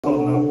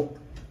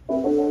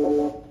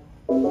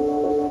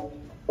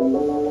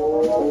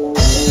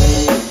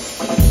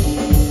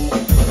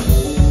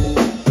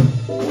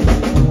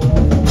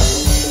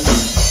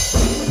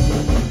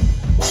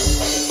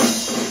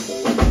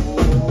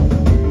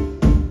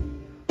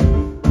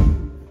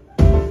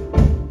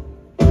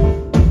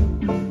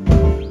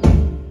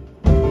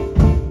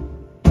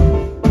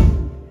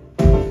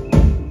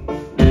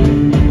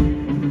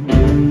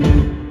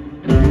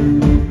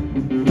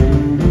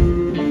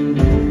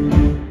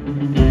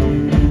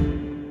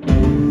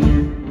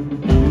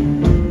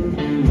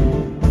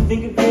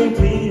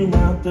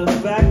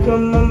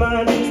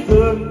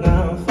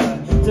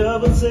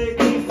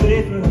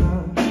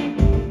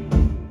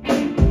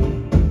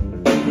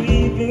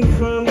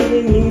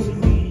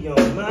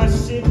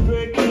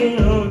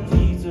breaking on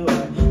keys, so I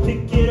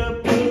pick it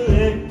up and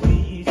let it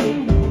please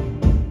you.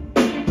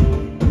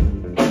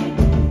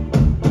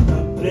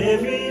 I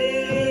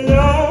buried in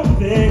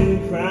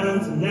open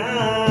crowns, and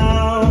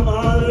now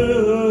all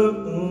the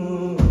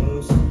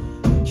rules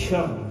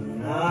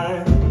come on.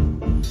 I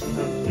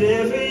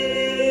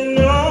buried in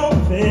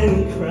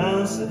open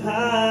crowns, so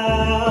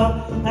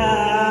how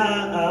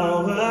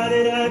why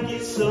did I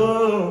get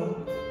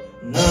so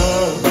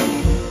numb?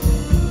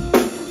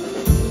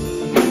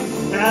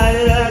 How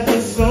did I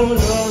get so numb?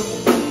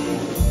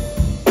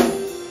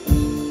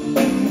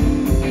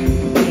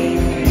 Can't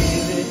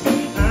feel it,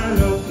 I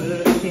know, but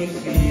I can't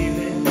feel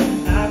it.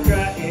 I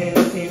cry and I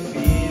can't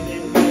feel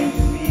it, can't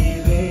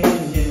feel it,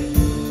 yeah.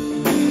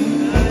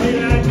 How did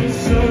I get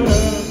so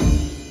numb?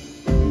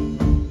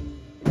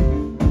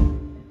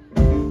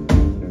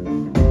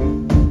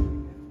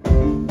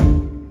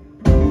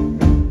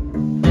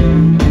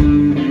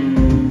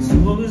 So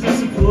what was I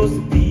supposed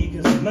to be?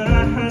 'Cause my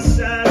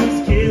hindsight is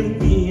killing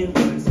me. And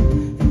what's the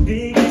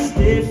biggest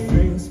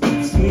difference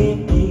between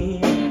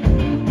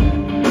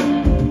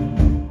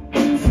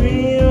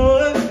free or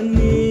what I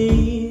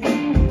need?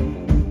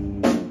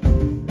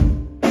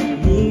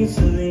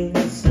 Easily,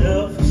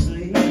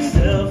 selfishly,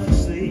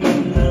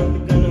 and I'll be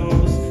gonna know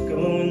what's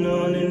going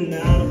on, and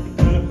I'll be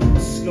gonna know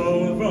what's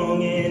going wrong,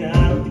 and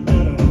I'll be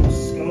gonna know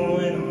what's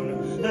going on.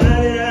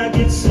 How did I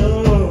get so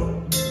numb?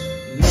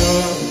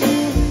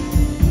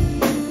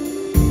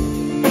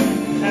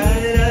 How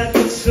did I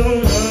get so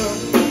numb?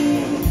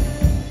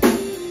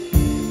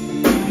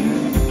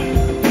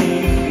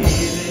 Can't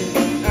feel it,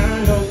 I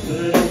know,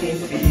 but I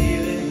can't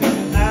feel it.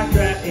 I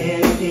cry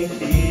and I can't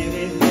feel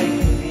it,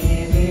 can't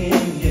feel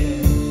it, yeah.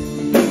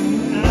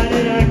 How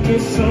did I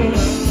get so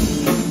numb?